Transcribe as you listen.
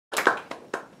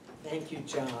Thank you,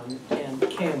 John and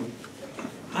Kim.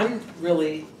 I'm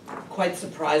really quite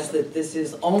surprised that this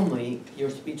is only your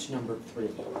speech number 3,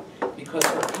 because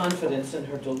her confidence in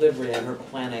her delivery and her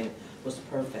planning was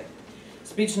perfect.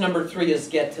 Speech number 3 is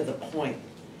get to the point,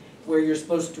 where you're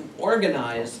supposed to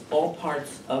organize all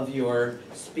parts of your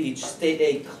speech, state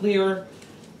a clear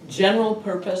general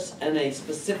purpose and a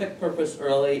specific purpose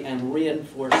early, and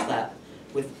reinforce that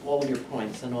with all your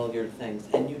points and all your things.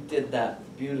 And you did that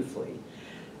beautifully.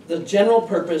 The general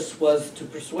purpose was to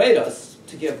persuade us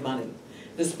to give money.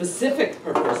 The specific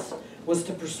purpose was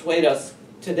to persuade us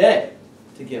today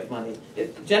to give money.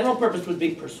 General purpose would be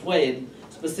persuade,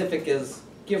 specific is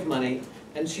give money,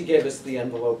 and she gave us the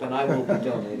envelope, and I will be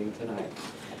donating tonight.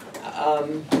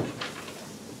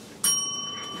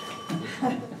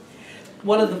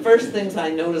 One of the first things I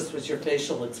noticed was your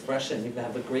facial expression. You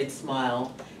have a great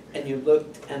smile, and you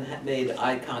looked and made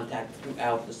eye contact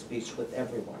throughout the speech with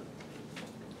everyone.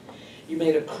 You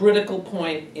made a critical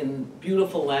point in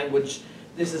beautiful language.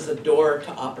 This is a door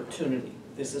to opportunity.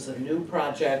 This is a new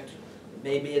project,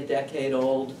 maybe a decade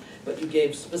old, but you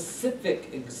gave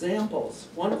specific examples,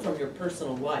 one from your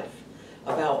personal life,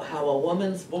 about how a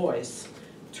woman's voice,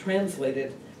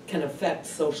 translated, can affect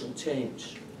social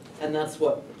change. And that's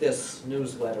what this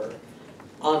newsletter,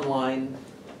 online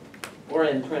or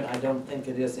in print, I don't think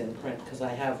it is in print because I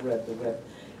have read the web,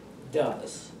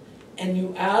 does. And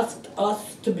you asked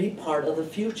us to be part of the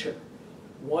future.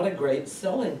 What a great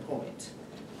selling point.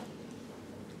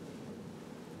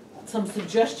 Some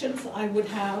suggestions I would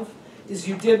have is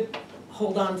you did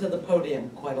hold on to the podium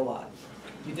quite a lot.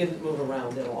 You didn't move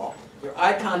around at all. Your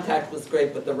eye contact was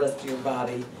great, but the rest of your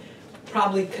body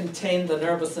probably contained the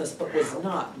nervousness but was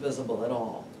not visible at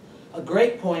all. A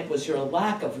great point was your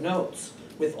lack of notes.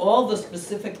 With all the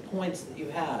specific points that you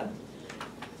had,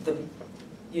 the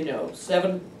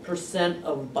 7%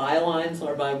 of bylines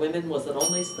are by women. Was it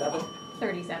only 7?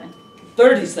 37.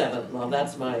 37. Well,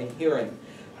 that's my hearing.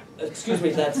 Excuse me,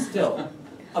 that's still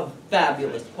a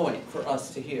fabulous point for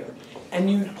us to hear.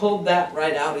 And you pulled that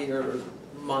right out of your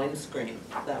mind screen.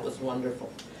 That was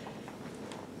wonderful.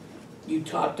 You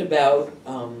talked about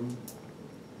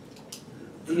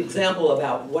the example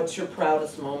about what's your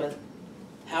proudest moment.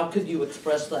 How could you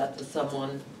express that to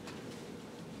someone?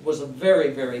 Was a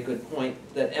very, very good point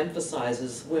that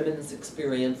emphasizes women's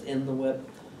experience in the web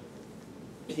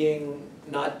being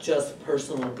not just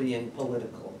personal, being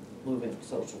political, moving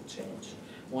social change.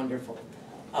 Wonderful.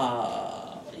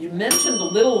 You mentioned a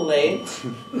little late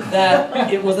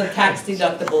that it was a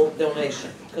tax-deductible donation,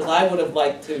 because I would have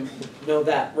liked to know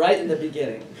that right in the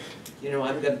beginning.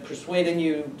 I'm persuading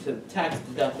you to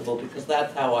tax-deductible because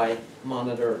that's how I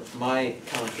monitor my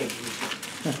contribution.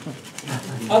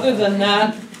 Other than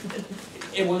that,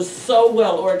 it was so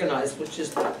well organized, which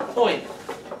is the point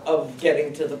of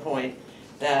getting to the point,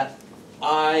 that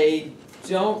I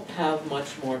don't have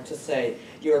much more to say.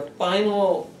 Your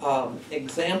final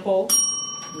example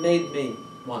made me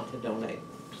want to donate,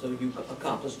 so you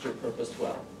accomplished your purpose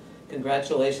well.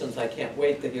 Congratulations, I can't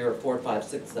wait to hear 4, 5,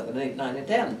 6, 7, 8, 9, and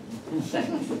 10.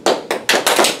 Thanks.